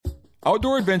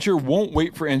Outdoor adventure won't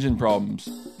wait for engine problems.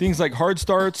 Things like hard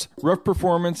starts, rough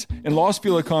performance, and lost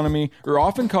fuel economy are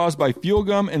often caused by fuel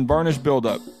gum and varnish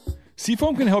buildup.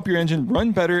 Seafoam can help your engine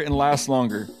run better and last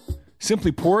longer.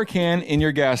 Simply pour a can in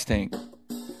your gas tank.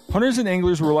 Hunters and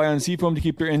anglers rely on Seafoam to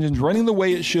keep their engines running the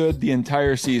way it should the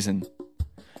entire season.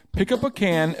 Pick up a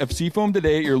can of Seafoam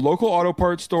today at your local auto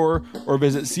parts store or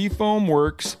visit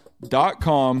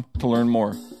seafoamworks.com to learn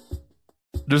more.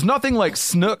 There's nothing like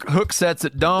snook hook sets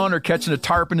at dawn or catching a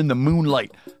tarpon in the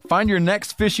moonlight. Find your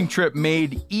next fishing trip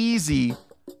made easy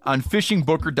on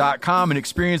fishingbooker.com and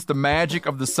experience the magic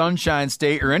of the Sunshine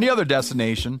State or any other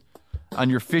destination on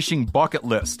your fishing bucket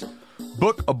list.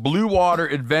 Book a blue water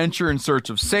adventure in search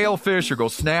of sailfish or go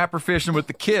snapper fishing with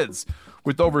the kids.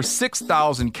 With over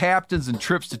 6,000 captains and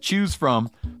trips to choose from,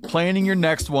 planning your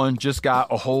next one just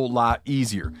got a whole lot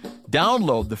easier.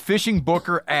 Download the Fishing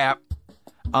Booker app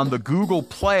on the Google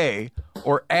Play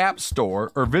or App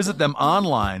Store or visit them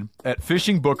online at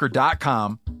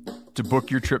fishingbooker.com to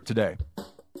book your trip today.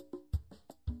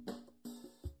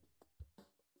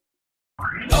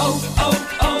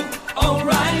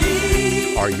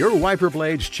 O'Reilly. Are your wiper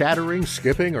blades chattering,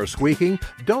 skipping, or squeaking?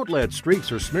 Don't let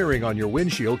streaks or smearing on your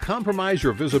windshield compromise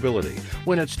your visibility.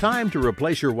 When it's time to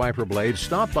replace your wiper blades,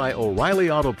 stop by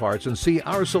O'Reilly Auto Parts and see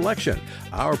our selection.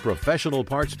 Our professional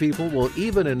parts people will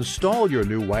even install your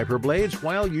new wiper blades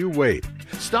while you wait.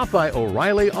 Stop by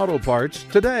O'Reilly Auto Parts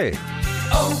today.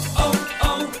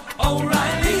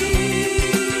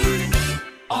 O'Reilly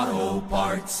Auto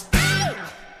Parts.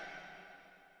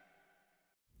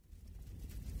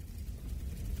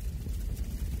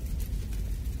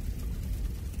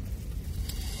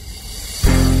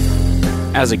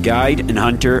 As a guide and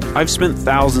hunter, I've spent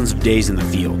thousands of days in the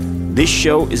field. This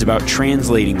show is about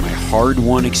translating my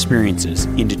hard-won experiences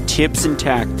into tips and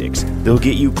tactics that'll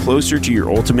get you closer to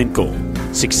your ultimate goal,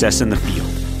 success in the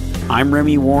field. I'm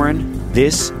Remy Warren.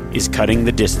 This is Cutting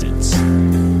the Distance.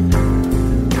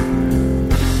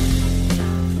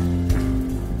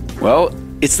 Well,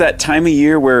 it's that time of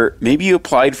year where maybe you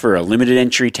applied for a limited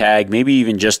entry tag, maybe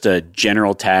even just a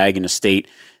general tag in a state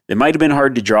that might have been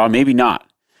hard to draw, maybe not.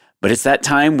 But it's that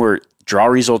time where draw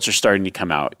results are starting to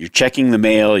come out. You're checking the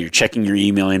mail, you're checking your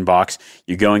email inbox,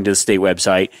 you're going to the state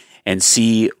website and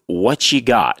see what you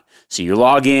got. So you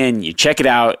log in, you check it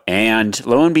out, and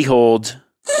lo and behold,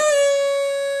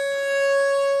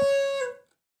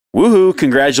 woohoo,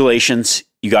 congratulations,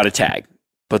 you got a tag.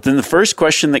 But then the first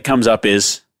question that comes up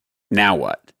is, now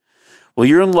what? Well,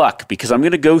 you're in luck because I'm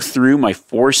going to go through my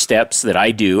 4 steps that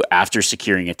I do after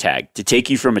securing a tag to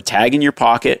take you from a tag in your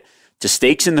pocket to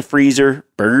steaks in the freezer,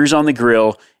 burgers on the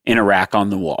grill, and a rack on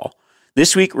the wall.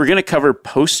 This week, we're going to cover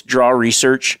post-draw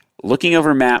research, looking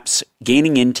over maps,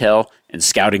 gaining intel, and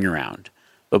scouting around.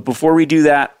 But before we do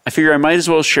that, I figure I might as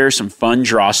well share some fun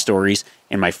draw stories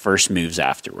and my first moves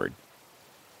afterward.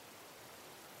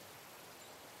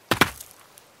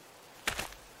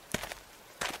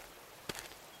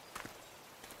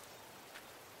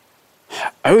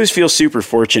 I always feel super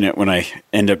fortunate when I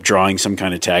end up drawing some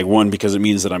kind of tag. 1, because it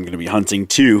means that I'm going to be hunting.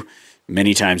 2,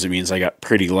 many times it means I got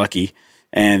pretty lucky.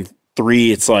 And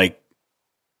 3, it's like,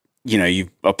 you know, you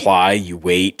apply, you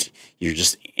wait, you're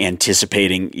just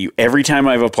anticipating. Every time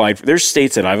I've applied for, there's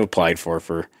states that I've applied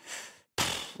for,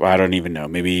 I don't even know,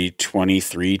 maybe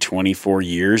 23, 24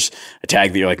 years, a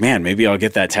tag that you're like, man, maybe I'll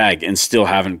get that tag, and still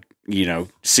haven't,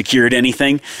 secured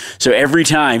anything. So every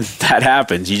time that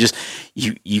happens,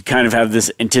 you kind of have this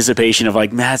anticipation of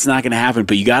like, man, it's not going to happen,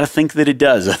 but you got to think that it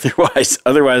does.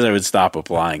 Otherwise I would stop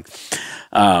applying.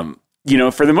 For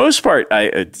the most part,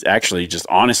 it's actually just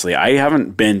honestly, I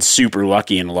haven't been super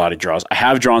lucky in a lot of draws. I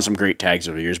have drawn some great tags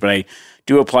over the years, but I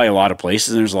do apply a lot of places.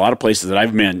 And there's a lot of places that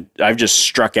I've just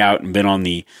struck out and been on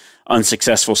the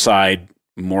unsuccessful side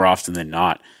more often than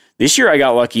not. This year I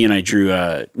got lucky and I drew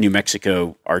a New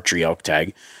Mexico archery elk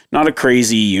tag. Not a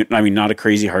crazy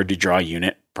hard to draw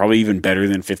unit, probably even better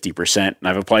than 50%. And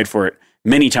I've applied for it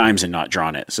many times and not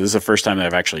drawn it. So this is the first time that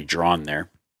I've actually drawn there.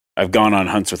 I've gone on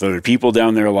hunts with other people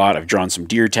down there a lot. I've drawn some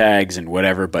deer tags and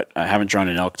whatever, but I haven't drawn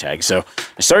an elk tag. So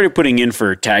I started putting in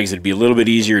for tags that'd be a little bit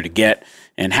easier to get,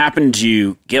 and happened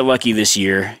to get lucky this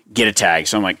year, get a tag.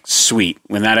 So I'm like, sweet.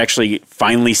 When that actually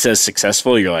finally says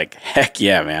successful, you're like, heck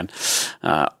yeah, man.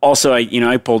 Also,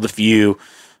 I pulled a few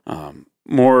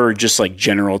more just like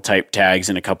general type tags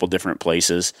in a couple different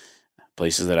places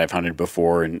that I've hunted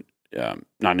before, and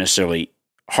not necessarily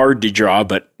hard to draw,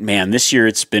 but man, this year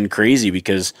it's been crazy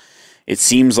because it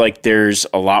seems like there's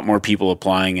a lot more people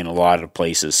applying in a lot of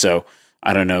places. So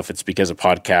I don't know if it's because of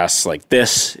podcasts like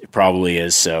this. It probably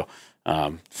is. So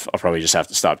I'll probably just have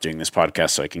to stop doing this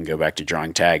podcast so I can go back to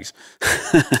drawing tags.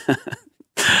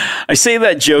 I I say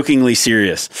that jokingly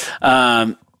serious.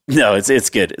 No, it's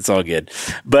good. It's all good.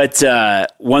 But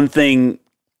one thing,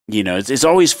 you know, it's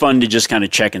always fun to just kind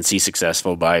of check and see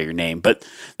successful by your name. But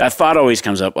that thought always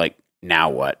comes up like, now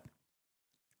what?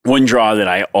 One draw that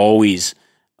I always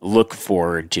look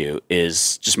forward to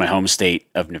is just my home state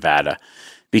of Nevada,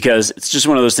 because it's just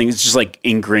one of those things. It's just like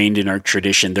ingrained in our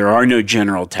tradition. There are no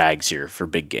general tags here for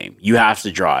big game. You have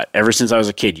to draw it. Ever since I was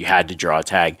a kid, you had to draw a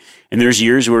tag. And there's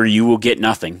years where you will get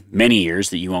nothing, many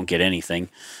years that you won't get anything,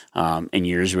 and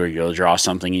years where you'll draw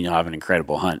something and you'll have an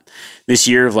incredible hunt. This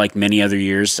year, like many other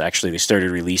years, actually they started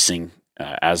releasing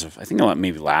as of, I think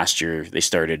maybe last year, they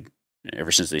started,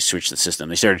 ever since they switched the system,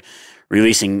 they started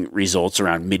releasing results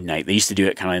around midnight. They used to do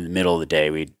it kind of in the middle of the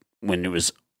day. When it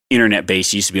was internet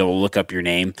based, you used to be able to look up your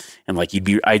name and like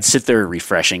I'd sit there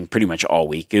refreshing pretty much all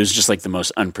week. It was just like the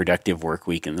most unproductive work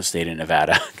week in the state of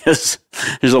Nevada, because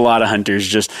there's a lot of hunters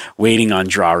just waiting on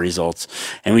draw results.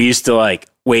 And we used to like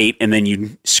wait, and then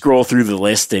you'd scroll through the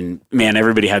list, and man,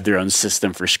 everybody had their own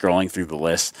system for scrolling through the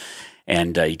list.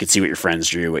 And you could see what your friends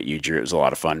drew, what you drew. It was a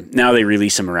lot of fun. Now they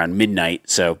release them around midnight.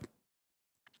 So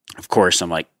of course I'm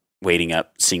like waiting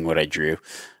up, seeing what I drew.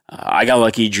 I got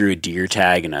lucky, drew a deer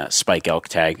tag and a spike elk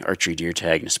tag, archery deer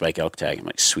tag and a spike elk tag. I'm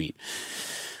like, sweet.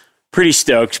 Pretty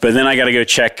stoked. But then I got to go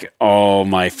check all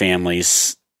my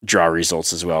family's draw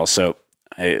results as well. So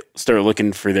I started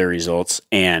looking for their results,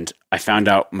 and I found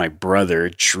out my brother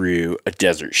drew a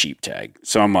desert sheep tag.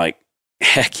 So I'm like,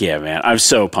 heck yeah, man. I'm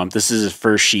so pumped. This is his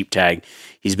first sheep tag.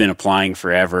 He's been applying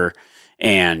forever.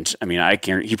 And I mean, I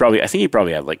think he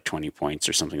probably had like 20 points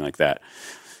or something like that.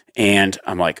 And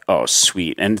I'm like, oh,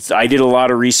 sweet. And I did a lot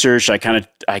of research.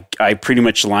 I pretty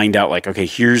much lined out like, okay,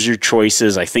 here's your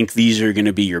choices. I think these are going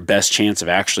to be your best chance of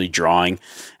actually drawing.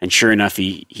 And sure enough,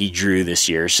 he drew this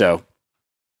year. So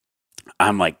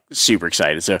I'm like super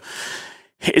excited. So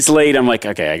it's late. I'm like,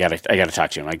 okay, I gotta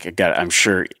talk to him. I'm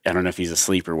sure, I don't know if he's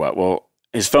asleep or what. Well,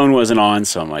 his phone wasn't on.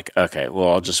 So I'm like, okay, well,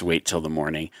 I'll just wait till the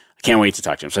morning. Can't wait to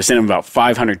talk to him. So I sent him about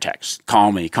 500 texts.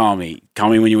 Call me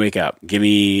when you wake up. Give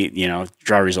me,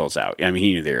 draw results out. I mean,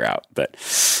 he knew they were out, but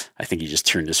I think he just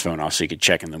turned his phone off so he could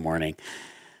check in the morning.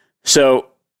 So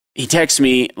he texts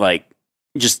me like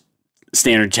just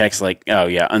standard text like, oh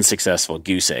yeah, unsuccessful,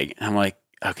 goose egg. And I'm like,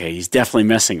 okay, he's definitely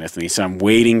messing with me. So I'm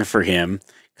waiting for him,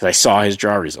 because I saw his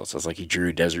draw results. I was like, he drew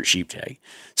a desert sheep tag.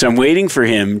 So I'm waiting for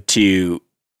him to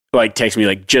like text me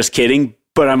like, just kidding.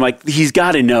 But I'm like, he's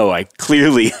got to know. I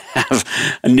clearly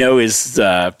know his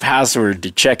password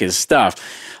to check his stuff.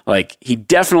 Like, he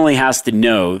definitely has to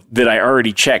know that I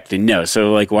already checked and know.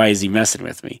 So, like, why is he messing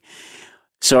with me?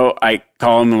 So I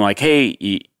call him and I'm like, hey,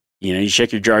 you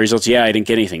check your draw results? Yeah, I didn't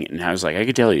get anything. And I was like, I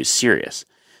could tell he was serious.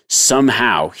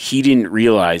 Somehow he didn't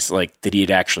realize like that he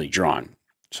had actually drawn.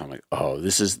 So I'm like, oh,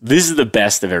 this is the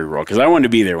best of every world, because I wanted to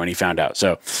be there when he found out.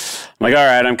 So I'm like, all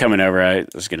right, I'm coming over. I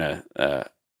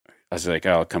was like,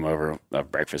 oh, I'll come over,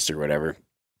 have breakfast or whatever.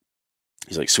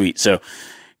 He's like, sweet. So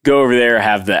go over there,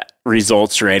 have the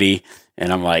results ready.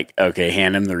 And I'm like, okay,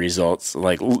 hand him the results.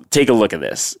 Like, take a look at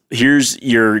this. Here's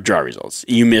your draw results.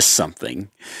 You missed something.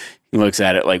 He looks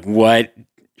at it like, what?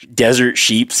 Desert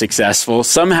sheep successful.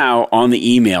 Somehow on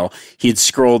the email, he had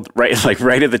scrolled right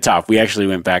at the top. We actually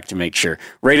went back to make sure.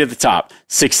 Right at the top,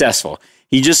 successful.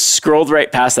 He just scrolled right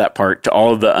past that part to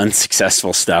all of the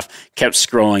unsuccessful stuff, kept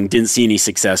scrolling, didn't see any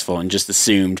successful, and just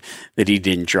assumed that he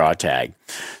didn't draw a tag.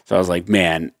 So I was like,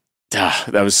 man,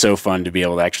 that was so fun to be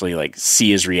able to actually like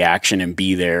see his reaction and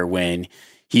be there when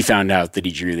he found out that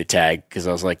he drew the tag, because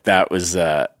I was like, that was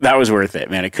worth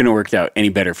it, man. It couldn't have worked out any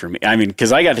better for me. I mean,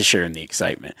 because I got to share in the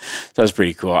excitement. So that was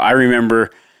pretty cool. I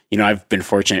remember, I've been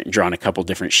fortunate and drawn a couple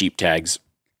different sheep tags,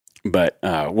 but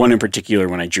one in particular,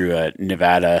 when I drew a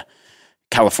Nevada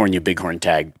California bighorn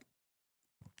tag,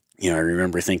 I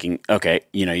remember thinking, okay,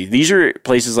 these are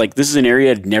places like, this is an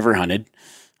area I'd never hunted.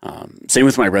 Same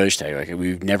with my brother's tag. Like,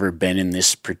 we've never been in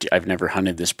this, I've never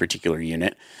hunted this particular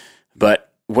unit, but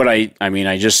what I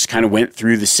just kind of went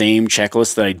through the same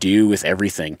checklist that I do with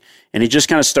everything. And it just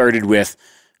kind of started with,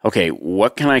 okay,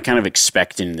 what can I kind of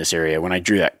expect in this area? When I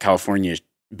drew that California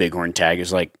bighorn tag, it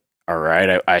was like, all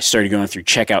right, I started going through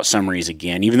checkout summaries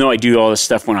again, even though I do all this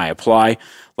stuff when I apply,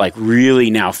 like really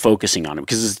now focusing on it,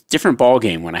 because it's a different ball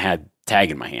game when I had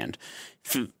tag in my hand.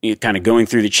 Kind of going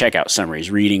through the checkout summaries,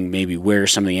 reading maybe where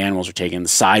some of the animals are taken, the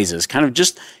sizes, kind of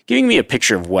just giving me a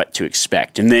picture of what to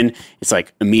expect. And then it's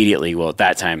like immediately, well, at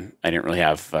that time, I didn't really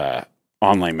have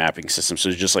online mapping systems, so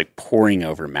it was just like pouring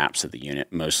over maps of the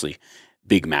unit, mostly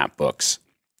big map books.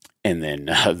 And then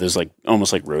there's like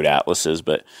almost like road atlases,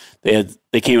 but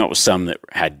they came up with some that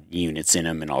had units in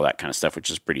them and all that kind of stuff, which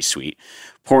is pretty sweet.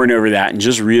 Pouring over that and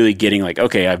just really getting like,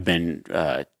 okay, I've been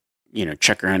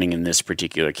checker hunting in this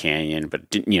particular canyon, but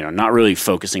not really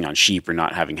focusing on sheep or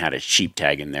not having had a sheep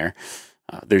tag in there.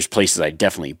 There's places I'd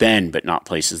definitely been, but not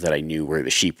places that I knew where the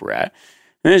sheep were at.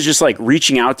 And it's just like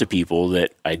reaching out to people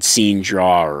that I'd seen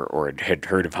draw or had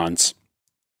heard of hunts,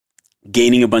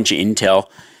 gaining a bunch of intel,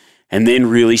 and then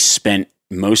really spent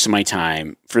most of my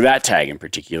time, for that tag in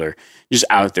particular, just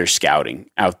out there scouting.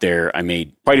 Out there, I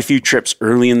made quite a few trips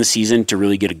early in the season to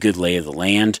really get a good lay of the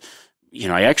land.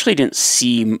 I actually didn't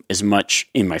see as much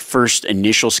in my first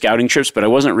initial scouting trips, but I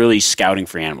wasn't really scouting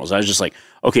for animals. I was just like,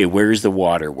 okay, where's the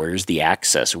water? Where's the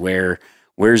access? Where's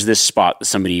this spot that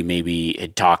somebody maybe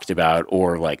had talked about,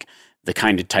 or like the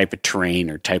kind of type of terrain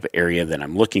or type of area that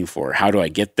I'm looking for? How do I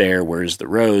get there? Where's the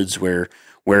roads? Where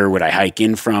would I hike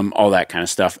in from? All that kind of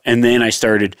stuff. And then I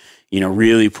started,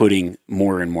 really putting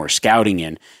more and more scouting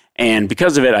in. And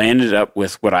because of it, I ended up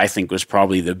with what I think was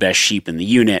probably the best sheep in the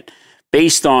unit,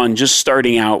 based on just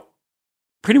starting out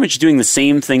pretty much doing the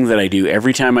same thing that I do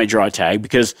every time I draw a tag,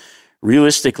 because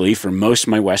realistically, for most of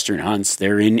my Western hunts,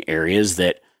 they're in areas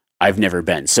that I've never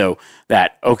been. So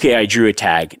okay, I drew a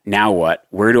tag. Now what?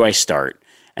 Where do I start?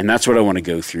 And that's what I want to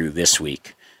go through this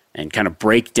week and kind of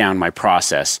break down my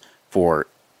process for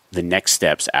the next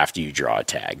steps after you draw a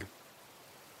tag.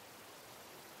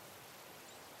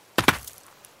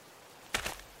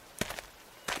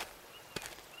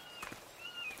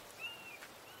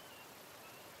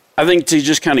 I think to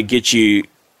just kind of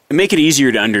make it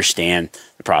easier to understand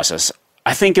the process,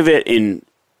 I think of it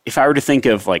if I were to think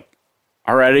of like,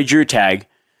 all right, I drew a tag,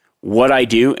 what I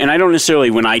do, and I don't necessarily,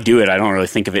 when I do it, I don't really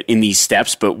think of it in these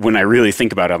steps, but when I really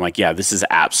think about it, I'm like, yeah, this is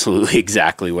absolutely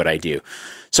exactly what I do.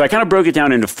 So I kind of broke it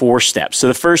down into 4 steps. So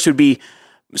the first would be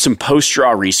some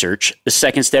post-draw research. The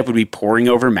second step would be poring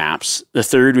over maps. The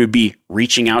third would be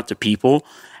reaching out to people.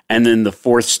 And then the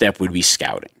 4th step would be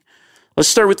scouting. Let's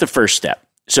start with the first step.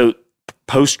 So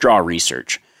post-draw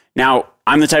research. Now,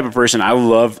 I'm the type of person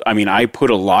I put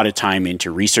a lot of time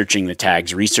into researching the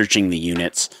tags, researching the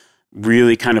units,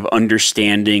 really kind of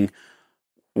understanding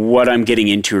what I'm getting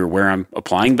into or where I'm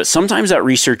applying. But sometimes that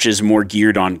research is more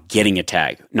geared on getting a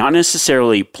tag, not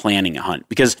necessarily planning a hunt.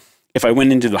 Because if I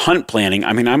went into the hunt planning,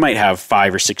 I might have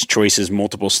 5 or 6 choices,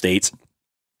 multiple states.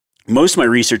 Most of my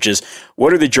research is,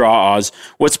 what are the draw odds?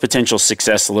 What's potential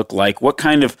success look like? What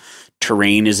kind of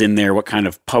terrain is in there? What kind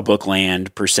of public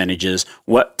land percentages?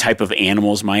 What type of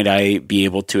animals might I be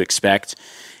able to expect?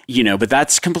 But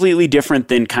that's completely different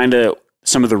than kind of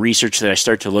some of the research that I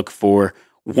start to look for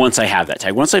once I have that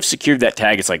tag. Once I've secured that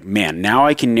tag, it's like, man, now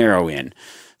I can narrow in.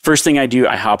 First thing I do,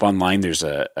 I hop online. There's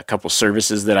a couple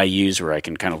services that I use where I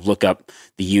can kind of look up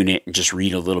the unit and just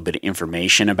read a little bit of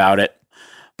information about it.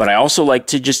 But I also like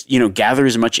to just, gather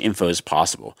as much info as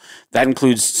possible. That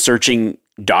includes searching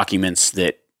documents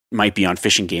that might be on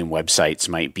Fish and Game websites,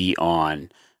 might be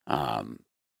on,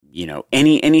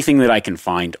 anything that I can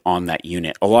find on that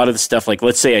unit. A lot of the stuff, like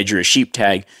let's say I drew a sheep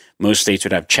tag, most states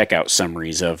would have checkout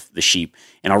summaries of the sheep,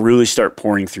 and I'll really start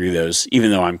pouring through those, even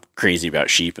though I'm crazy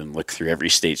about sheep and look through every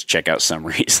state's checkout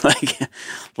summaries.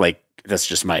 like that's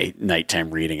just my nighttime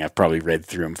reading. I've probably read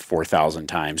through them 4,000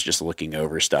 times just looking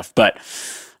over stuff. But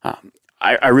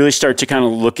I really start to kind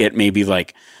of look at maybe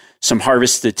like some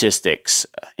harvest statistics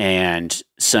and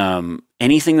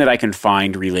anything that I can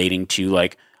find relating to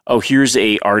like, oh, here's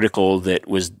a article that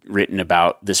was written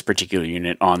about this particular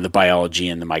unit on the biology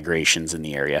and the migrations in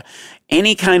the area.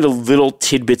 Any kind of little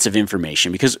tidbits of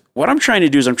information, because what I'm trying to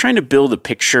do is I'm trying to build a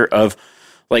picture of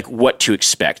like what to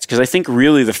expect. Because I think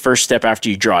really the first step after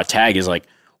you draw a tag is like,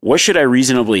 what should I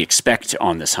reasonably expect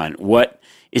on this hunt? What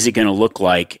is it going to look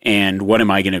like? And what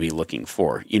am I going to be looking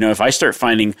for? If I start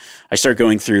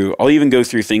going through, I'll even go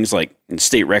through things like in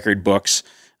state record books,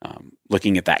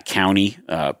 looking at that county,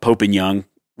 Pope and Young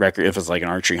record. If it's like an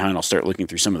archery hunt, I'll start looking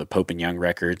through some of the Pope and Young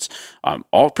records,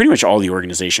 pretty much all the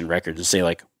organization records, and say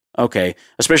like, okay,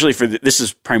 especially this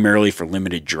is primarily for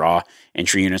limited draw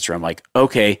entry units, where I'm like,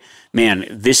 okay, man,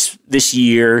 this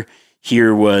year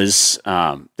here was,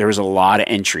 there was a lot of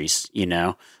entries,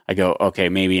 I go, okay,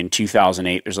 maybe in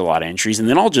 2008, there's a lot of entries. And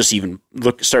then I'll just even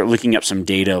start looking up some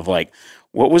data of like,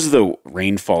 what was the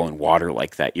rainfall and water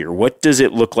like that year? What does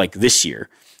it look like this year?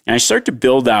 And I start to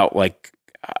build out like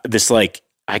this, like,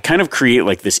 I kind of create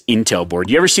like this intel board.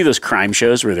 You ever see those crime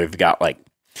shows where they've got like,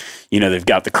 they've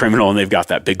got the criminal and they've got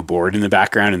that big board in the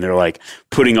background and they're like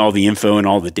putting all the info and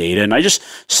all the data. And I just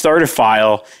start a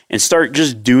file and start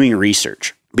just doing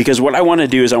research, because what I want to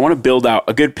do is I want to build out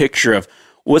a good picture of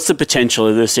what's the potential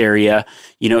of this area.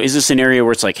 Is this an area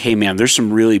where it's like, hey man, there's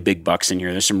some really big bucks in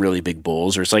here. There's some really big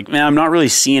bulls. Or it's like, man, I'm not really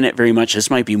seeing it very much.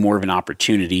 This might be more of an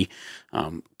opportunity.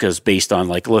 Because based on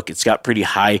like, look, it's got pretty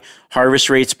high harvest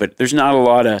rates, but there's not a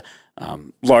lot of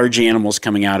large animals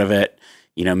coming out of it.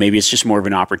 Maybe it's just more of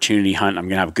an opportunity hunt. I'm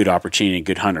going to have a good opportunity, a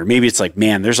good hunt. Or maybe it's like,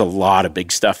 man, there's a lot of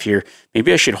big stuff here.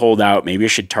 Maybe I should hold out. Maybe I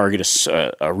should target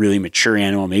a really mature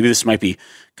animal. Maybe this might be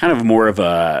kind of more of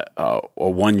a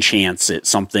one chance at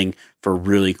something for a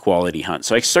really quality hunt.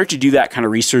 So I start to do that kind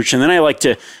of research. And then I like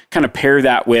to kind of pair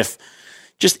that with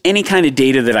just any kind of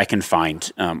data that I can find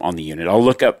on the unit. I'll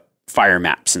look up fire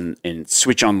maps and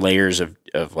switch on layers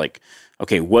of like,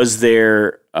 okay, was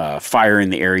there fire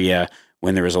in the area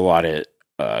when there was a lot of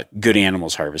good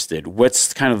animals harvested?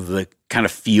 What's kind of the kind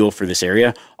of feel for this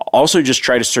area? I'll also just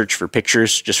try to search for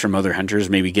pictures just from other hunters,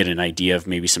 maybe get an idea of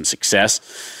maybe some success.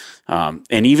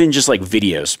 And even just like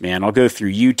videos, man, I'll go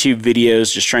through YouTube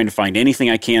videos, just trying to find anything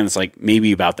I can that's like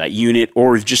maybe about that unit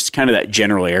or just kind of that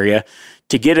general area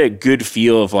to get a good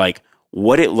feel of like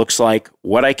what it looks like,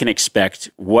 what I can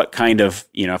expect, what kind of,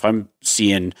 if I'm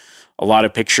seeing a lot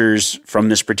of pictures from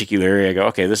this particular area, I go,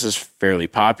 okay, this is fairly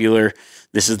popular.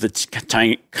 This is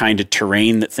the kind of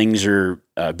terrain that things are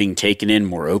being taken in,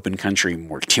 more open country,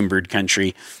 more timbered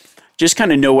country. Just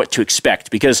kind of know what to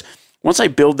expect, because once I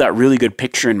build that really good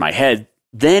picture in my head,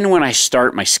 then when I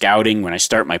start my scouting, when I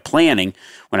start my planning,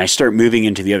 when I start moving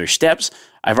into the other steps,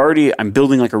 I'm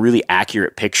building like a really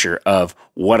accurate picture of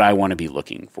what I want to be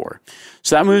looking for.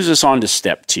 So that moves us on to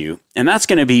step 2, and that's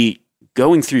going to be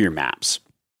going through your maps.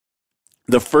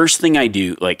 The first thing I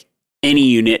do, like any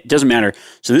unit, doesn't matter.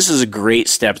 So this is a great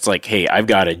step. It's like, hey,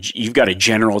 you've got a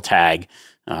general tag,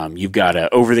 you've got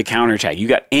a over-the-counter tag, you've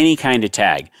got any kind of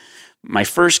tag. My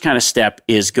first kind of step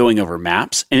is going over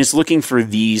maps, and it's looking for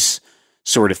these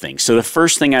sort of things. So the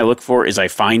first thing I look for is I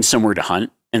find somewhere to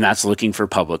hunt, and that's looking for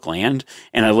public land,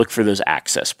 and I look for those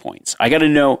access points. I got to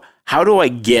know, how do I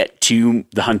get to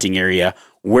the hunting area?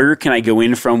 Where can I go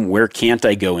in from? Where can't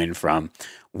I go in from?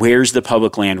 Where's the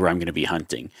public land where I'm going to be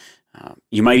hunting?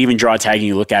 You might even draw a tag and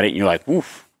you look at it and you're like,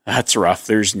 oof, that's rough.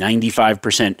 There's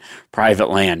 95% private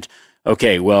land.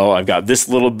 Okay, well, I've got this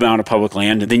little amount of public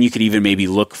land. And then you could even maybe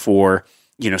look for,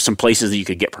 some places that you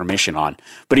could get permission on.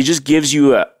 But it just gives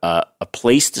you a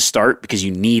place to start, because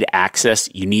you need access.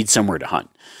 You need somewhere to hunt.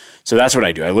 So that's what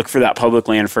I do. I look for that public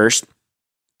land first.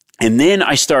 And then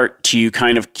I start to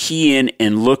kind of key in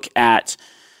and look at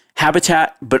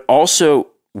habitat, but also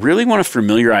really want to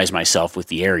familiarize myself with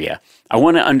the area. I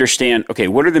want to understand, okay,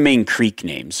 what are the main creek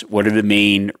names? What are the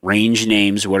main range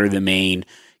names? What are the main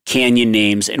canyon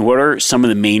names? And what are some of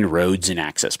the main roads and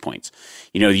access points?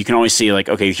 You can always see like,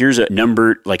 okay, here's a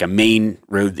number, like a main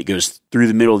road that goes through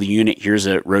the middle of the unit. Here's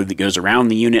a road that goes around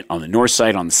the unit on the north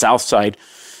side, on the south side.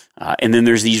 And then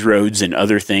there's these roads and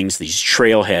other things, these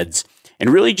trailheads, and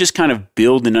really just kind of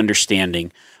build an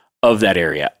understanding of that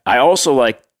area. I also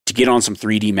like to get on some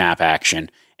 3D map action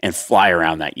and fly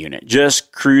around that unit.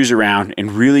 Just cruise around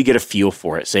and really get a feel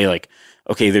for it. Say like,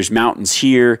 okay, there's mountains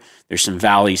here, there's some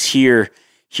valleys here,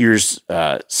 here's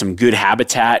some good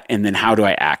habitat, and then how do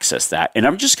I access that? And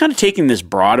I'm just kind of taking this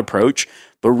broad approach,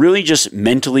 but really just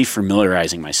mentally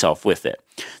familiarizing myself with it.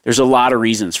 There's a lot of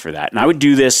reasons for that. And I would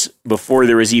do this before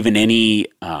there was even any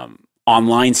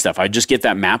online stuff. I'd just get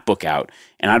that map book out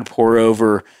and I'd pour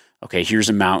over, okay, here's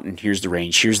a mountain, here's the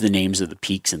range, here's the names of the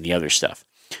peaks and the other stuff.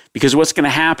 Because what's going to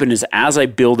happen is as I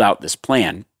build out this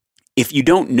plan, if you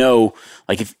don't know,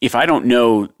 like if I don't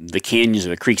know the canyons or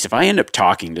the creeks, if I end up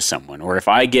talking to someone, or if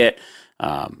I get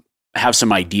have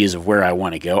some ideas of where I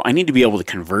want to go, I need to be able to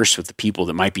converse with the people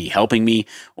that might be helping me,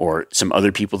 or some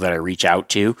other people that I reach out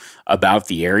to about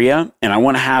the area. And I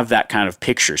want to have that kind of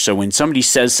picture. So when somebody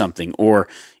says something, or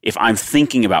if I'm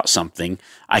thinking about something,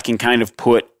 I can kind of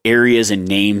put areas and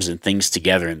names and things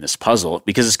together in this puzzle,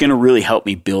 because it's going to really help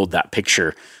me build that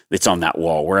picture that's on that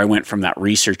wall, where I went from that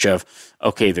research of,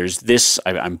 okay, there's this,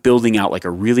 I'm building out like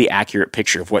a really accurate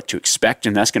picture of what to expect.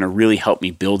 And that's going to really help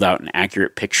me build out an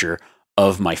accurate picture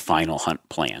of my final hunt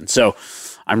plan. So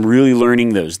I'm really learning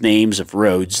those names of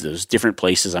roads, those different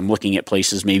places. I'm looking at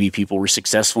places maybe people were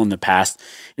successful in the past.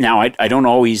 Now, I don't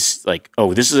always like,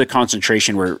 oh, this is a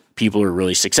concentration where people are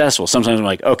really successful. Sometimes I'm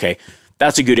like, okay,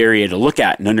 that's a good area to look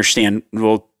at and understand,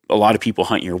 well, a lot of people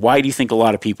hunt here. Why do you think a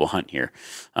lot of people hunt here?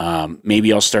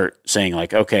 Maybe I'll start saying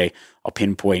like, okay, I'll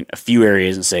pinpoint a few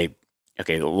areas and say,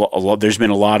 okay, there's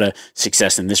been a lot of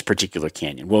success in this particular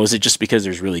canyon. Well, is it just because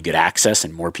there's really good access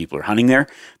and more people are hunting there?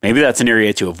 Maybe that's an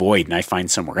area to avoid and I find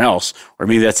somewhere else. Or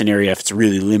maybe that's an area if it's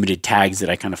really limited tags that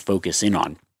I kind of focus in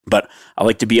on. But I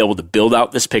like to be able to build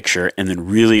out this picture and then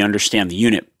really understand the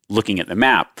unit looking at the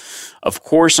map. Of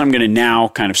course, I'm going to now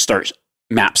kind of start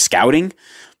map scouting.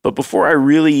 But before I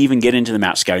really even get into the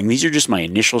map scouting, these are just my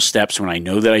initial steps when I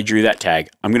know that I drew that tag.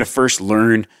 I'm going to first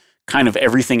learn kind of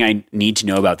everything I need to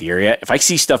know about the area. If I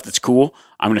see stuff that's cool,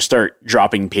 I'm going to start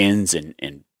dropping pins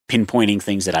and pinpointing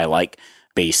things that I like,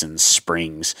 basins,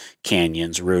 springs,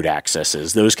 canyons, road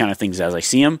accesses, those kind of things as I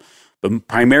see them, but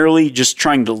primarily just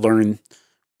trying to learn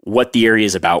what the area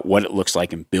is about, what it looks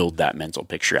like, and build that mental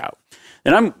picture out.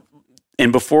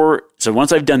 So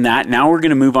once I've done that, now we're going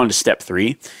to move on to step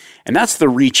 3, and that's the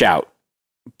reach out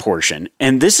portion.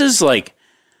 And this is like,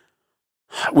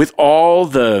 with all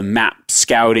the map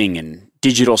scouting and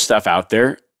digital stuff out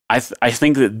there, I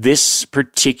think that this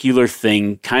particular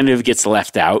thing kind of gets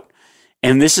left out.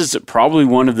 And this is probably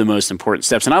one of the most important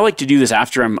steps. And I like to do this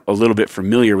after I'm a little bit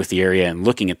familiar with the area and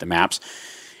looking at the maps.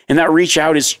 And that reach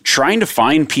out is trying to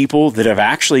find people that have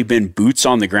actually been boots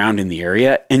on the ground in the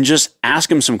area and just ask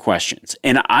them some questions.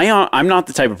 And I'm not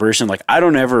the type of person, like, I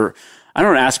don't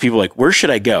ask people like, where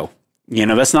should I go?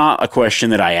 That's not a question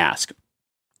that I ask.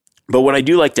 But what I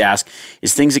do like to ask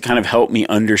is things that kind of help me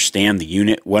understand the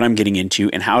unit, what I'm getting into,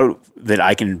 and how that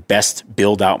I can best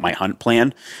build out my hunt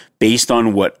plan based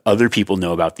on what other people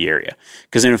know about the area.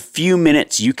 Because in a few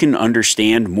minutes, you can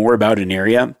understand more about an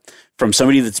area from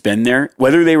somebody that's been there.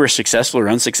 Whether they were successful or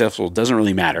unsuccessful, doesn't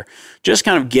really matter. Just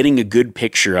kind of getting a good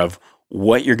picture of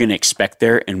what you're going to expect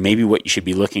there and maybe what you should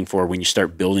be looking for when you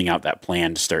start building out that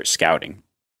plan to start scouting.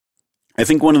 I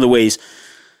think one of the ways,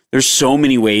 there's so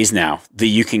many ways now that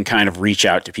you can kind of reach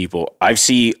out to people. I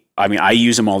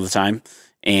use them all the time,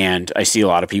 and I see a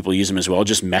lot of people use them as well,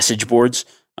 just message boards.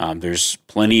 There's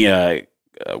plenty of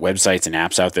websites and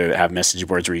apps out there that have message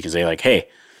boards where you can say like, hey,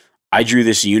 I drew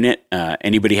this unit.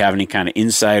 Anybody have any kind of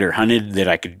insight or hunted that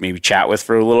I could maybe chat with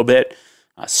for a little bit?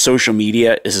 Social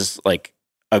media is like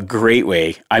a great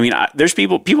way. There's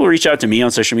people reach out to me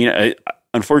on social media.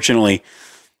 Unfortunately,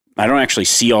 I don't actually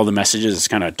see all the messages. It's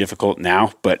kind of difficult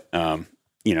now, but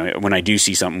when I do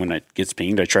see something, when it gets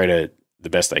pinged, I try to, the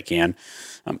best I can,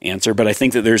 answer. But I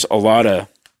think that there's a lot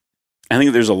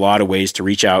of ways to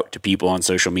reach out to people on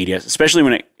social media,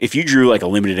 especially if you drew like a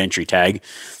limited entry tag,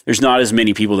 there's not as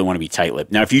many people that want to be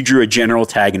tight-lipped. Now, if you drew a general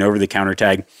tag and over-the-counter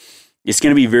tag, it's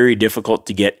going to be very difficult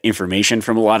to get information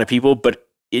from a lot of people, but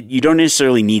you don't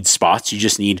necessarily need spots. You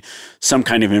just need some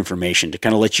kind of information to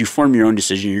kind of let you form your own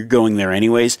decision. You're going there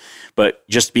anyways, but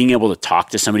just being able to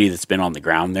talk to somebody that's been on the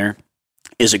ground there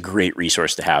is a great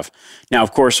resource to have. Now,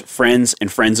 of course, friends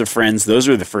and friends of friends, those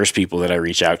are the first people that I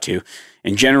reach out to.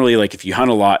 And generally, like if you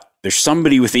hunt a lot, there's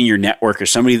somebody within your network or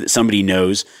somebody that somebody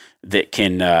knows that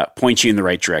can point you in the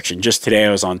right direction. Just today,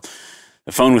 I was on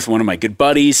the phone with one of my good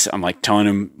buddies. I'm like telling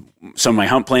him some of my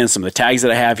hunt plans, some of the tags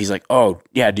that I have. He's like, oh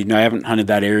yeah, dude, no, I haven't hunted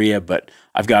that area, but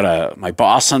I've got my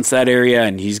boss hunts that area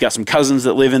and he's got some cousins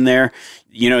that live in there.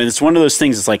 And it's one of those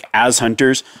things. It's like, as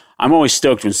hunters, I'm always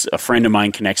stoked when a friend of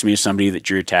mine connects me with somebody that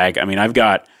drew a tag. I've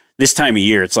got this time of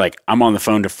year, it's like I'm on the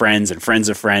phone to friends and friends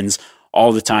of friends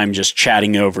all the time, just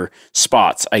chatting over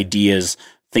spots, ideas,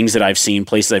 things that I've seen,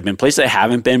 places I've been, places I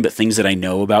haven't been, but things that I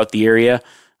know about the area,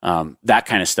 that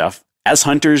kind of stuff. As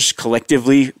hunters,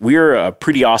 collectively, we're a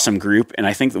pretty awesome group. And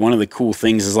I think that one of the cool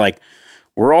things is like,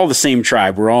 we're all the same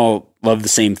tribe. We're all love the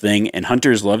same thing. And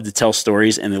hunters love to tell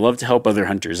stories and they love to help other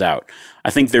hunters out. I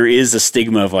think there is a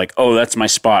stigma of like, oh, that's my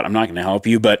spot, I'm not going to help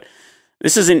you. But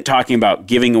this isn't talking about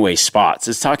giving away spots.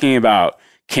 It's talking about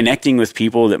connecting with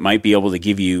people that might be able to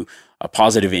give you a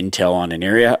positive intel on an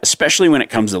area, especially when it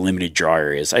comes to limited draw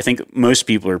areas. I think most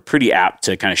people are pretty apt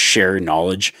to kind of share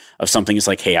knowledge of something. It's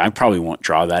like, hey, I probably won't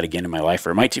draw that again in my life,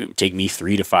 or it might take me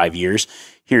 3 to 5 years.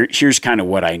 Here's kind of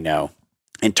what I know.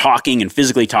 And talking and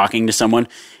physically talking to someone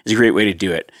is a great way to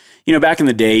do it. Back in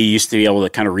the day, you used to be able to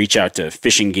kind of reach out to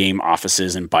fish and game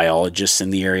offices and biologists in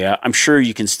the area. I'm sure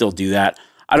you can still do that.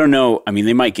 I don't know.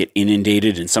 They might get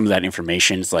inundated and some of that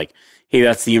information is like, hey,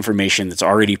 that's the information that's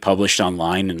already published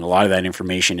online. And a lot of that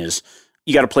information is,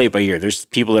 you got to play it by ear. There's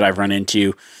people that I've run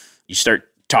into, you start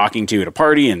talking to at a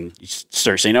party and you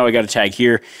start saying, oh, I got a tag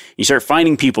here. You start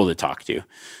finding people to talk to.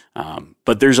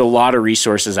 But there's a lot of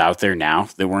resources out there now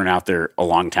that weren't out there a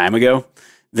long time ago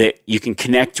that you can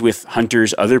connect with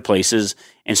hunters, other places,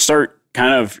 and start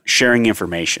kind of sharing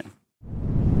information.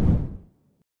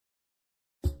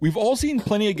 We've all seen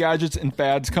plenty of gadgets and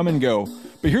fads come and go,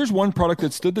 but here's one product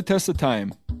that stood the test of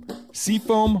time: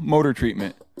 Seafoam Motor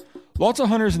Treatment. Lots of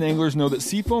hunters and anglers know that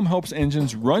Seafoam helps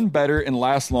engines run better and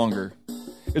last longer.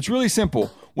 It's really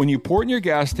simple. When you pour it in your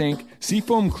gas tank,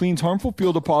 Seafoam cleans harmful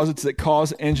fuel deposits that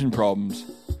cause engine problems.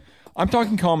 I'm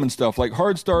talking common stuff like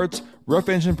hard starts, rough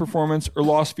engine performance, or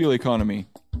lost fuel economy.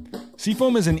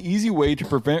 Seafoam is an easy way to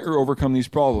prevent or overcome these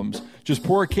problems. Just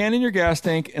pour a can in your gas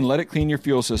tank and let it clean your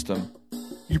fuel system.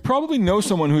 You probably know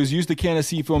someone who has used a can of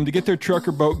Seafoam to get their truck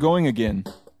or boat going again.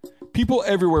 People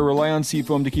everywhere rely on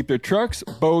Seafoam to keep their trucks,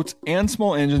 boats, and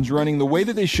small engines running the way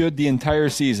that they should the entire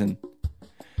season.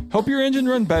 Help your engine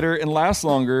run better and last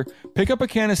longer. Pick up a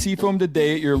can of Seafoam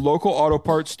today at your local auto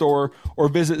parts store or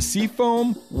visit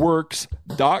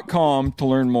seafoamworks.com to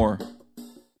learn more.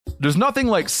 There's nothing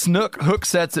like snook hook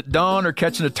sets at dawn or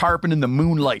catching a tarpon in the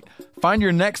moonlight. Find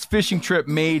your next fishing trip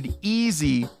made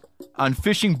easy on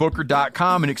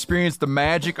fishingbooker.com and experience the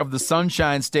magic of the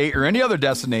Sunshine State or any other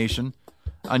destination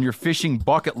on your fishing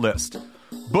bucket list.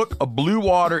 Book a blue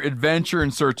water adventure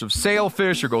in search of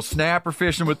sailfish or go snapper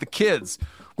fishing with the kids.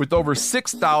 With over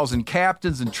 6,000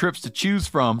 captains and trips to choose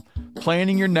from,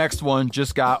 planning your next one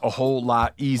just got a whole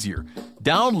lot easier.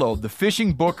 Download the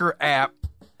Fishing Booker app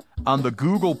on the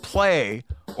Google Play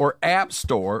or App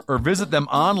Store or visit them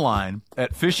online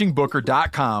at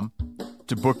fishingbooker.com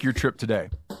to book your trip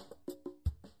today.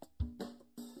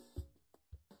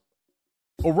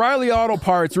 O'Reilly Auto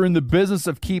Parts are in the business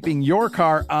of keeping your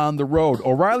car on the road.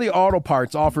 O'Reilly Auto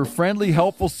Parts offer friendly,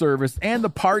 helpful service and the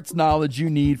parts knowledge you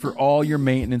need for all your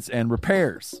maintenance and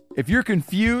repairs. If you're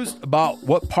confused about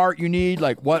what part you need,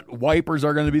 like what wipers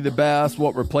are going to be the best,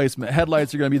 what replacement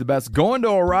headlights are going to be the best, go into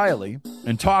O'Reilly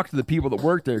and talk to the people that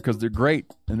work there because they're great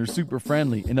and they're super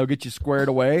friendly and they'll get you squared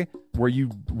away where you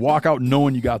walk out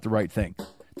knowing you got the right thing.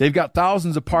 They've got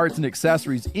thousands of parts and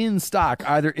accessories in stock,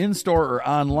 either in-store or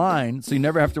online, so you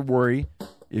never have to worry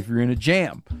if you're in a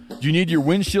jam. Do you need your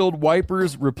windshield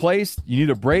wipers replaced? You need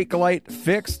a brake light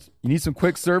fixed? You need some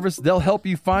quick service? They'll help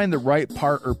you find the right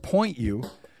part or point you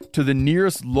to the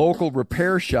nearest local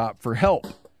repair shop for help.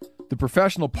 The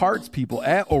professional parts people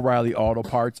at O'Reilly Auto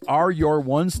Parts are your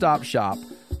one-stop shop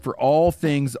for all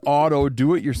things auto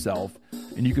do-it-yourself,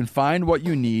 and you can find what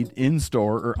you need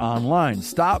in-store or online.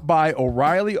 Stop by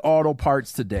O'Reilly Auto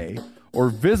Parts today or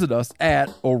visit us at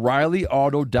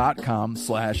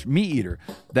O'ReillyAuto.com/MeatEater.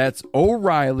 That's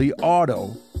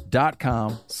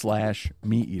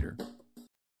O'ReillyAuto.com/MeatEater.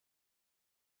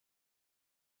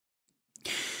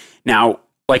 Now,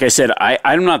 like I said,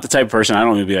 I'm not the type of person, I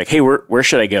don't want to be like, hey, where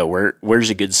should I go? Where's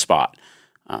a good spot?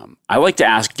 I like to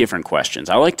ask different questions.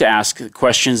 I like to ask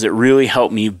questions that really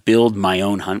help me build my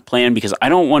own hunt plan because I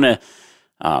don't want to,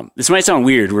 this might sound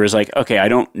weird, where it's like, okay, I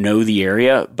don't know the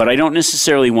area, but I don't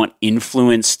necessarily want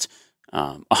influenced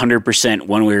 100%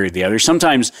 one way or the other.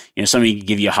 Sometimes, somebody can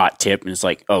give you a hot tip and it's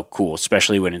like, oh, cool,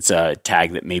 especially when it's a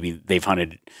tag that maybe they've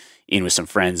hunted in with some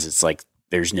friends. It's like,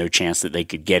 there's no chance that they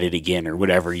could get it again or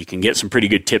whatever. You can get some pretty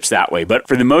good tips that way. But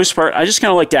for the most part, I just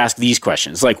kind of like to ask these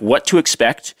questions, like what to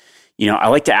expect. I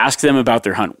like to ask them about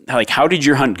their hunt. Like, how did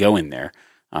your hunt go in there?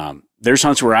 There's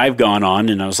hunts where I've gone on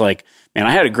and I was like, man,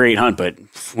 I had a great hunt, but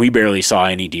we barely saw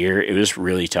any deer. It was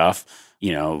really tough.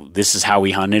 This is how we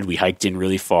hunted. We hiked in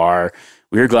really far.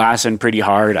 We were glassing pretty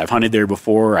hard. I've hunted there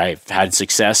before. I've had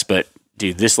success, but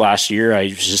dude, this last year, I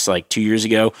was just like 2 years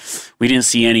ago, we didn't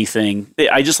see anything.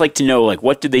 I just like to know, like,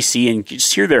 what did they see and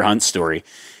just hear their hunt story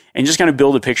and just kind of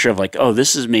build a picture of like, oh,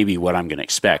 this is maybe what I'm going to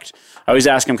expect. I always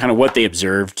ask them kind of what they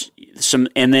observed.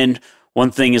 And then one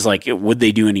thing is like, would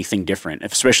they do anything different,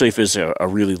 especially if it's a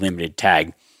really limited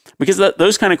tag? Because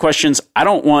those kind of questions, I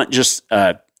don't want just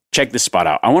check this spot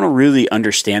out. I want to really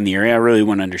understand the area. I really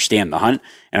want to understand the hunt.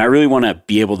 And I really want to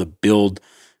be able to build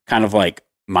kind of like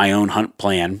my own hunt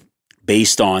plan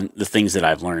based on the things that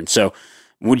I've learned. So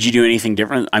would you do anything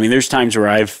different? I mean, there's times where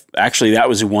that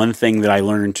was one thing that I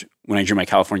learned when I drew my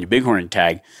California Bighorn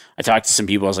tag. I talked to some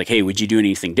people. I was like, hey, would you do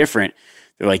anything different?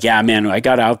 They're like, yeah, man, I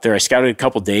got out there. I scouted a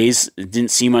couple days. It didn't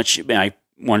see much. I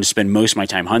wanted to spend most of my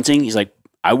time hunting. He's like,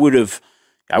 I would have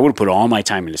put all my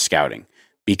time into scouting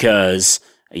because,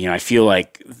 I feel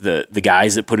like the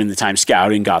guys that put in the time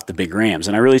scouting got the big rams.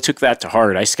 And I really took that to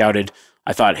heart. I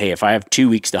thought, hey, if I have 2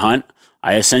 weeks to hunt,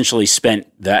 I essentially spent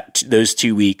those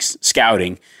 2 weeks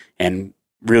scouting and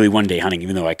really one day hunting,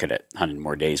 even though I could have hunted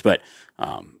more days. But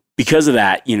because of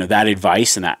that, that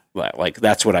advice and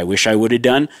that's what I wish I would have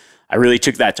done. I really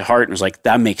took that to heart and was like,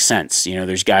 that makes sense.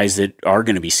 There's guys that are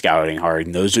going to be scouting hard,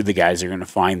 and those are the guys that are going to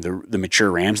find the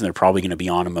mature rams, and they're probably going to be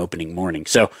on them opening morning.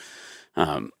 So,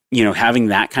 having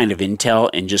that kind of intel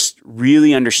and just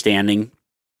really understanding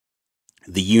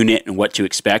the unit and what to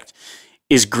expect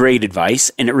is great advice.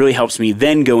 And it really helps me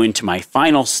then go into my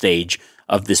final stage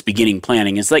of this beginning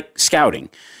planning. It's like scouting.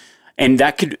 And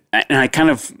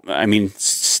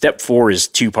step 4 is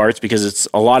 2 parts because it's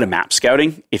a lot of map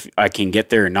scouting if I can get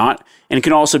there or not. And it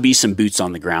can also be some boots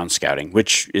on the ground scouting,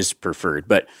 which is preferred.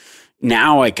 But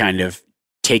now I kind of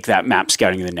take that map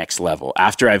scouting to the next level.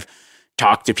 After I've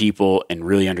talked to people and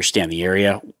really understand the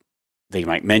area, they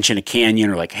might mention a canyon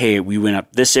or like, hey, we went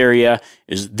up this area.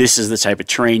 This is the type of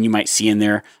terrain you might see in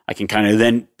there. I can kind of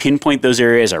then pinpoint those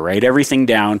areas. I write everything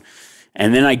down.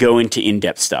 And then I go into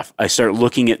in-depth stuff. I start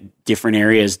looking at different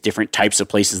areas, different types of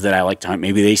places that I like to hunt.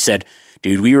 Maybe they said,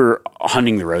 dude, we were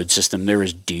hunting the road system. There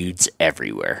was dudes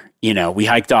everywhere. We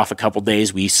hiked off a couple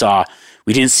days. We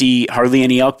didn't see hardly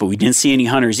any elk, but we didn't see any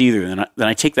hunters either. And then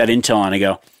I take that intel and I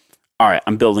go, all right,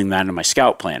 I'm building that into my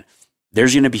scout plan.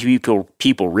 There's going to be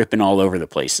people ripping all over the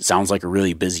place. It sounds like a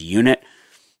really busy unit,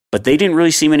 but they didn't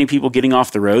really see many people getting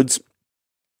off the roads.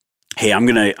 Hey, I'm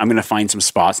gonna find some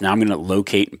spots. Now I'm gonna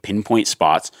locate and pinpoint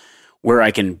spots where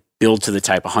I can build to the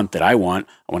type of hunt that I want.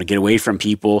 I want to get away from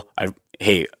people.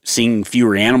 Seeing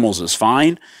fewer animals is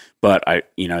fine, but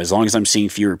as long as I'm seeing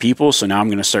fewer people, so now I'm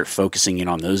going to start focusing in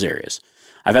on those areas.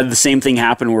 I've had the same thing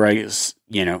happen where I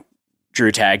drew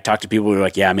a tag, talked to people who are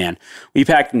like, yeah, man, we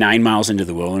packed 9 miles into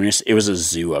the wilderness. It was a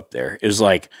zoo up there. It was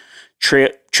like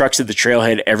trucks at the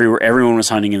trailhead everywhere. Everyone was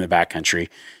hunting in the backcountry.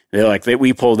 They're like,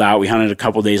 we pulled out. We hunted a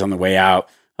couple days on the way out.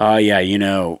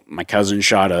 My cousin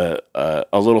shot a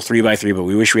little 3x3, but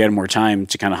we wish we had more time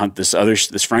to kind of hunt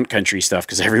this front country stuff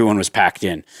because everyone was packed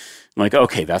in. I'm like,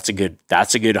 okay, that's a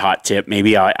good hot tip.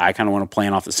 Maybe I kind of want to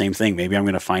plan off the same thing. Maybe I'm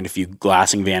going to find a few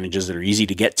glassing vantages that are easy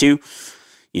to get to.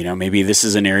 Maybe this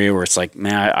is an area where it's like,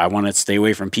 man, I want to stay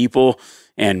away from people,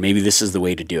 and maybe this is the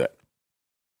way to do it.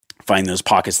 Find those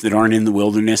pockets that aren't in the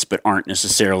wilderness, but aren't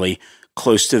necessarily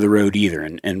close to the road either,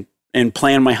 and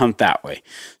plan my hunt that way.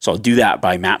 So I'll do that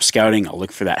by map scouting. I'll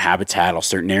look for that habitat. I'll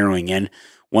start narrowing in.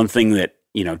 One thing that,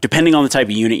 depending on the type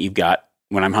of unit you've got,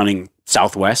 when I'm hunting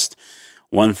Southwest,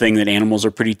 one thing that animals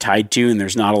are pretty tied to, and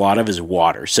there's not a lot of, is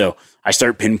water. So I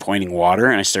start pinpointing water,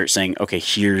 and I start saying, okay,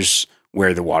 here's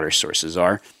where the water sources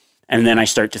are. And then I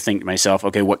start to think to myself,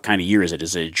 okay, what kind of year is it?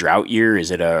 Is it a drought year?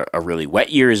 Is it a really wet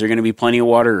year? Is there going to be plenty of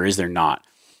water, or is there not?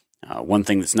 One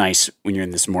thing that's nice when you're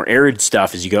in this more arid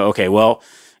stuff is you go, okay, well,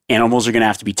 animals are going to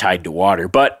have to be tied to water,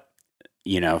 but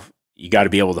you got to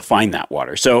be able to find that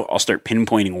water. So I'll start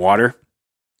pinpointing water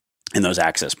and those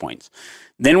access points.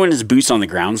 Then when it's boots on the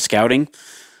ground scouting,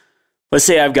 let's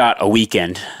say I've got a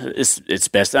weekend. It's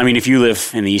best. I mean, if you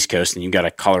live in the East Coast and you've got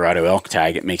a Colorado elk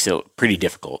tag, it makes it pretty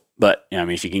difficult. But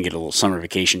if you can get a little summer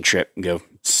vacation trip and go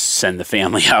send the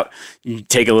family out, you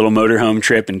take a little motorhome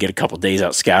trip and get a couple days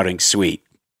out scouting, sweet.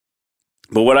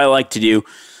 But what I like to do,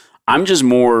 I'm just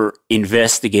more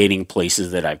investigating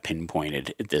places that I've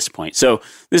pinpointed at this point. So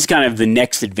this is kind of the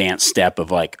next advanced step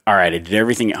of like, all right, I did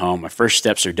everything at home. My first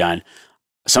steps are done.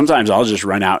 Sometimes I'll just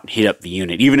run out and hit up the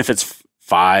unit, even if it's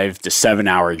 5 to 7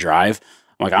 hour drive.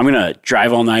 I'm like, I'm going to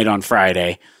drive all night on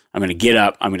Friday. I'm going to get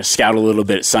up. I'm going to scout a little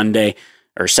bit Sunday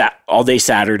or all day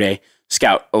Saturday,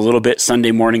 scout a little bit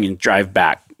Sunday morning, and drive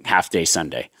back half day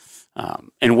Sunday.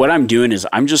 And what I'm doing is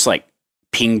I'm just like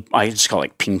I just call it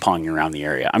like ping ponging around the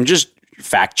area. I'm just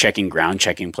fact checking, ground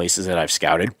checking places that I've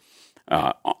scouted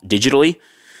digitally,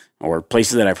 or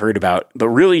places that I've heard about, but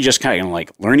really just kind of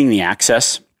like learning the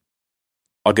access.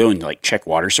 I'll go and like check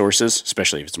water sources,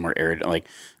 especially if it's more arid. Like,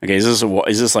 okay, is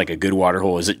this like a good water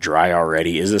hole? Is it dry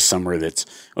already? Is this somewhere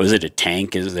is it a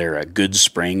tank? Is there a good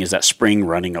spring? Is that spring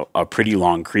running a pretty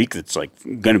long creek that's like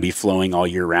going to be flowing all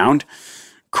year round?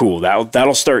 Cool.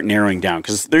 That'll start narrowing down,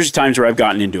 because there's times where I've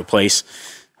gotten into a place,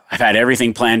 I've had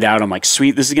everything planned out. I'm like,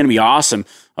 sweet, this is going to be awesome.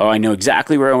 Oh, I know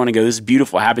exactly where I want to go. This is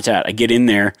beautiful habitat. I get in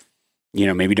there,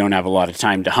 maybe don't have a lot of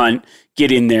time to hunt,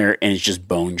 get in there, and it's just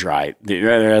bone dry.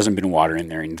 There hasn't been water in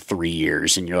there in 3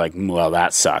 years. And you're like, well,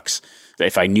 that sucks.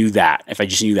 If I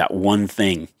just knew that one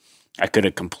thing, I could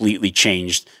have completely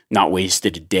changed, not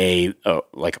wasted a day,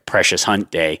 like a precious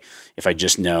hunt day. If I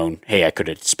just known, hey, I could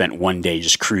have spent one day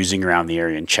just cruising around the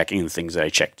area and checking the things that I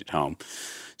checked at home.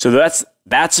 So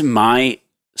that's my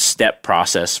step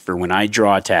process for when I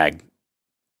draw a tag.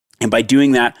 And by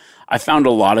doing that, I found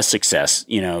a lot of success,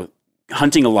 I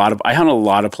hunt a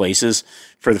lot of places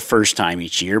for the first time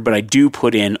each year, but I do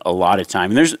put in a lot of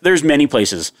time. And there's many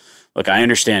places. Look, I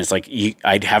understand it's like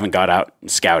I haven't got out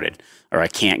and scouted, or I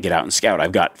can't get out and scout.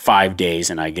 I've got 5 days,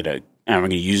 and I'm going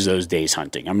to use those days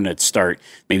hunting. I'm going to start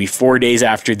maybe 4 days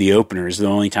after the opener is the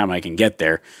only time I can get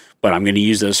there, but I'm going to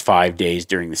use those 5 days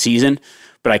during the season.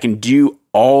 But I can do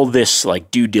all this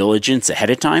like due diligence ahead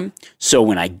of time. So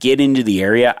when I get into the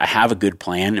area, I have a good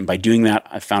plan. And by doing that,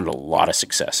 I've found a lot of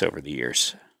success over the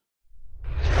years.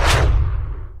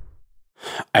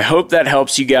 I hope that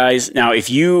helps you guys. Now, if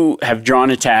you have drawn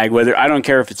a tag, I don't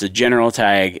care if it's a general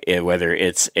tag, whether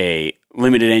it's a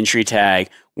limited entry tag,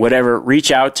 whatever,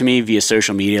 reach out to me via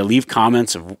social media, leave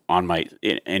comments on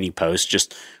any post,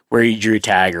 just where you drew a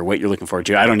tag or what you're looking forward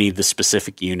to. I don't need the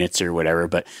specific units or whatever,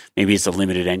 but maybe it's a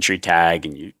limited entry tag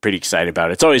and you're pretty excited about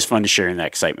it. It's always fun to share in that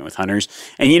excitement with hunters.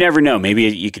 And you never know, maybe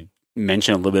you could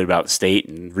mention a little bit about the state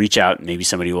and reach out, and maybe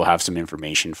somebody will have some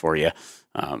information for you.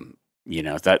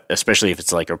 that, especially if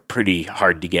it's like a pretty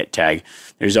hard to get tag,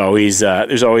 there's always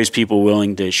people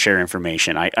willing to share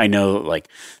information. I know like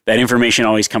that information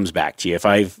always comes back to you. If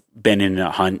I've been in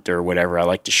a hunt or whatever, I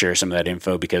like to share some of that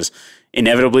info because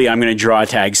inevitably I'm going to draw a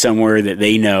tag somewhere that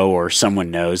they know or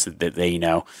someone knows that they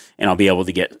know, and I'll be able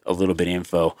to get a little bit of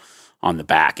info on the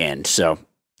back end. So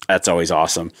that's always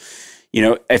awesome.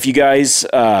 If you guys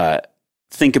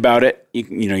think about it,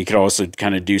 you could also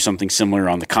kind of do something similar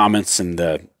on the comments and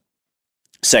the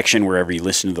section wherever you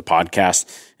listen to the podcast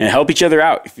and help each other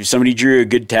out. If somebody drew a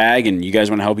good tag and you guys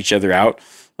want to help each other out,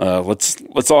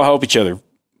 let's all help each other.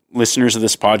 Listeners of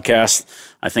this podcast,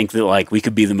 I think that like we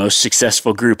could be the most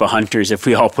successful group of hunters if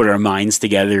we all put our minds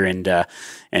together and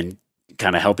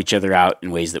kind of help each other out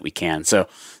in ways that we can. So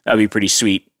that'd be pretty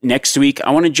sweet. Next week,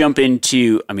 I want to jump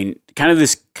into, kind of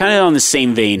on the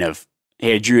same vein of,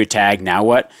 hey, I drew a tag, now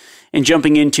what? And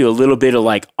jumping into a little bit of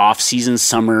like off-season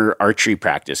summer archery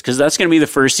practice, because that's going to be the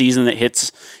first season that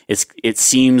hits. It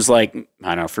seems like,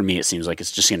 I don't know, for me, it seems like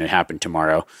it's just going to happen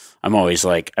tomorrow. I always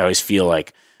feel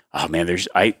like, oh man,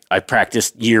 I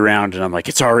practice year round and I'm like,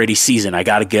 it's already season. I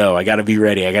got to go. I got to be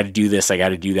ready. I got to do this. I got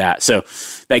to do that. So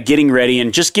that getting ready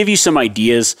and just give you some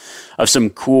ideas of some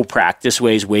cool practice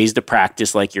ways to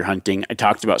practice like you're hunting. I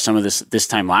talked about some of this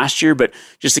time last year, but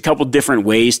just a couple different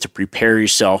ways to prepare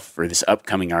yourself for this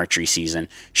upcoming archery season,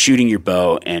 shooting your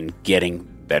bow and getting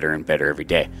better and better every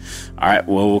day. All right.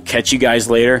 Well, we'll catch you guys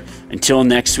later. Until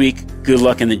next week, good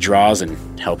luck in the draws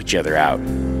and help each other out.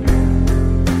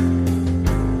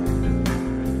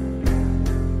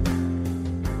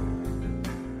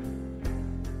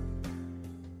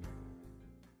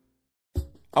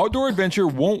 Outdoor adventure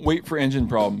won't wait for engine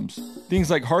problems.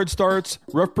 Things like hard starts,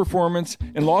 rough performance,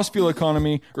 and lost fuel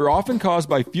economy are often caused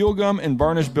by fuel gum and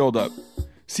varnish buildup.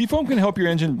 Seafoam can help your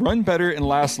engine run better and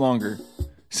last longer.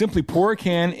 Simply pour a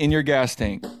can in your gas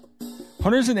tank.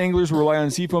 Hunters and anglers rely on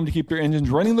Seafoam to keep their engines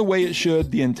running the way it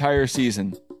should the entire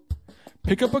season.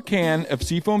 Pick up a can of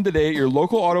Seafoam today at your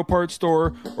local auto parts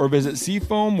store or visit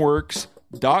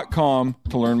seafoamworks.com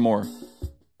to learn more.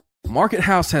 Market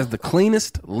House has the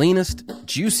cleanest, leanest,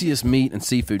 juiciest meat and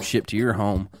seafood shipped to your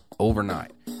home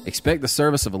overnight. Expect the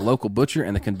service of a local butcher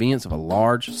and the convenience of a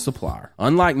large supplier.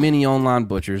 Unlike many online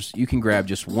butchers, you can grab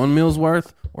just one meal's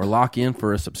worth or lock in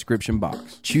for a subscription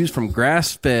box. Choose from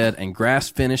grass-fed and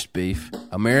grass-finished beef,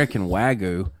 American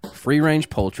Wagyu, free-range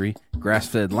poultry,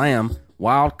 grass-fed lamb,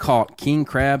 wild-caught king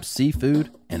crab, seafood,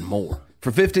 and more.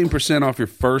 For 15% off your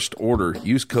first order,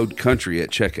 use code COUNTRY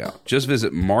at checkout. Just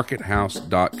visit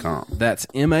markethouse.com. That's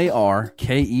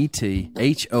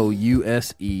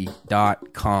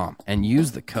MARKETHOUSE.com and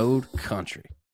use the code COUNTRY.